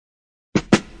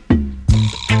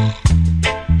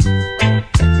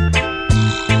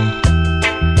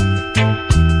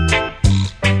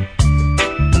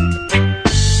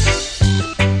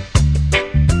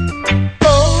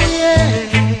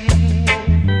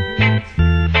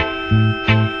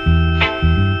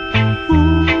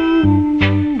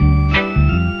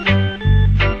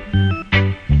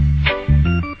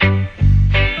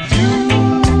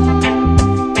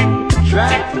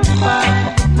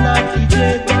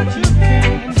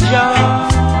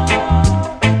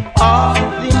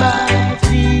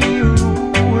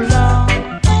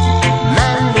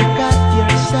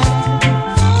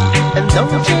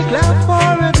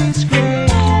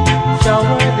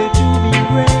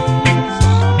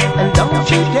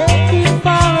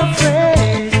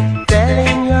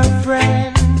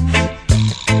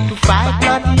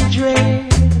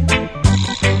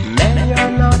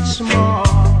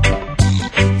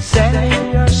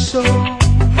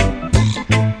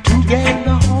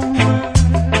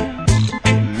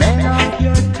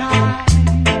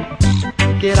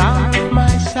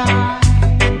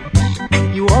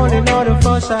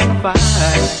fuss and fight.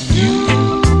 You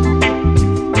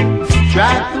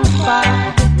try to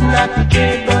fight, not to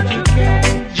trade, but you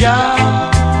can't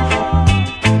jump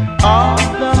off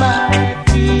the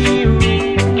mighty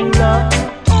ruler.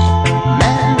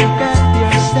 Man, look at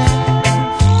yourself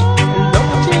and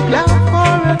don't take love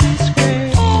for a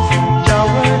disgrace. You're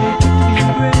worthy to be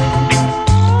praised,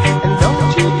 and don't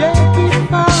you dare keep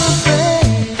far away.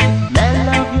 Man,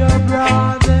 love your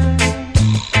brother,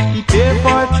 prepare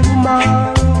for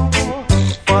tomorrow,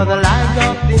 for the life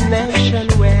of the nation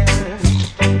well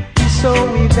is so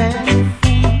eventful.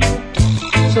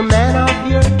 So man of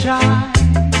your time,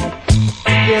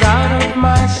 get out of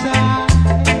my sight.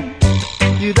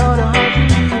 You don't know how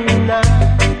to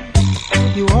unite,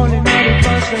 you only know the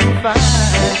fuss and fight.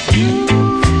 You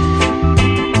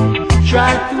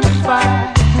try to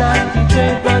fight, not to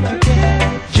trade, but you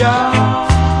can't jump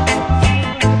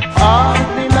off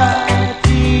the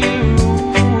mighty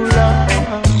ruler.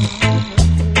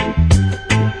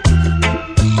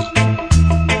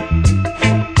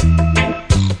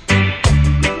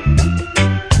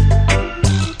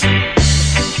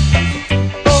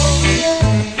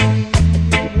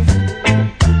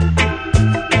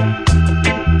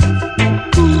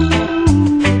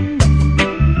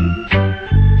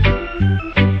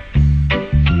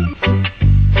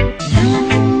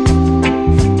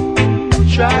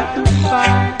 Try to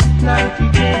fight, not to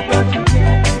get, but you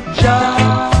can't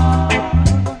jump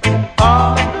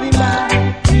off the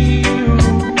mighty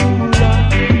ruler.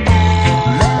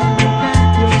 Man, look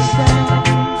at yourself,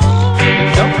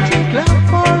 don't take love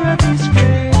for a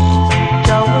disgrace.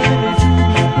 You're worthy to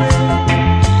be praised,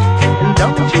 and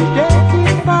don't you dare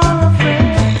keep far afraid.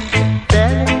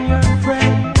 Telling your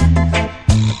friends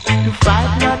to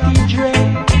fight, not to dread.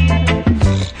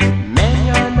 Men,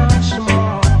 you're not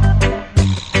small,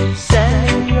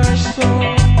 selling your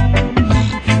soul.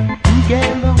 You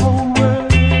gain the whole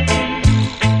world,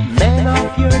 men of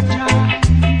your time.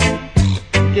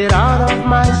 Get out of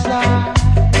my sight,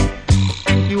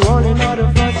 you only know the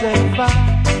fuss and fight.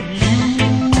 You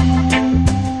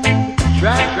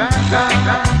try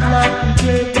not to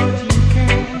trade, but you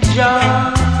can't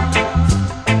jump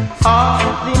off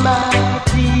the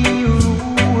mighty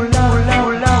ruler.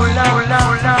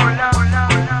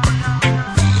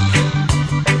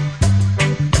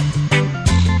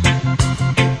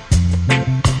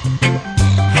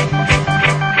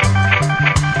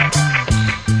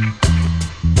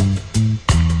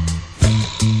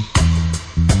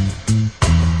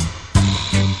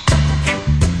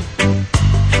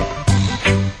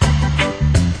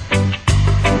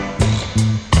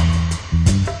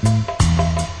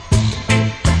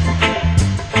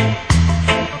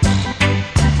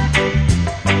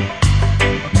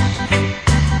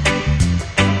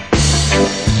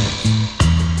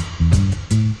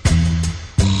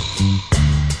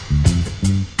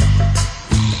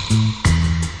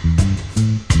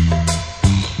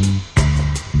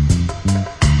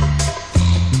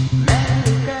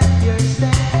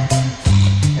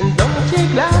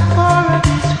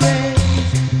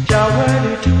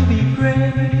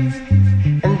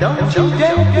 Don't you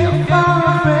dare be far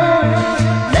afraid,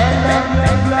 man of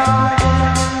your blood.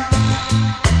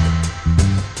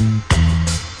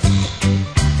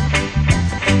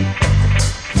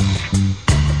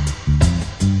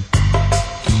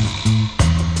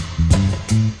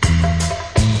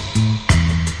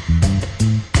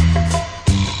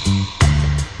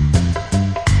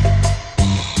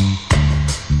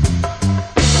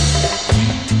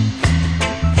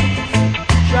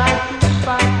 Try to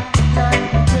fight.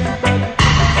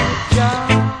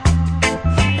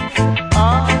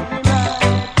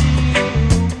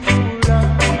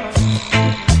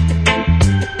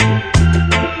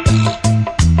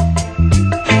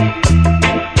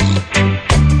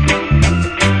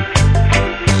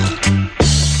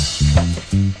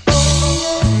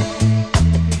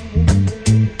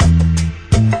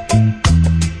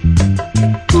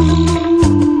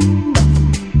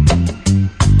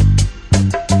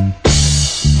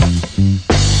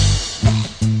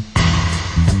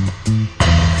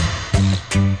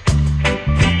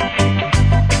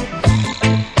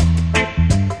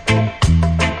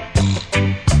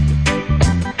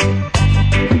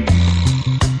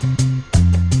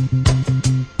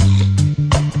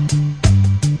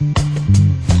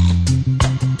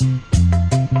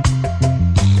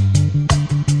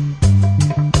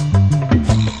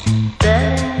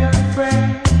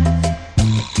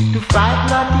 Fight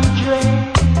not to trade,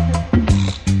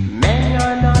 men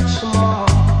are not small.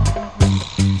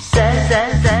 Say.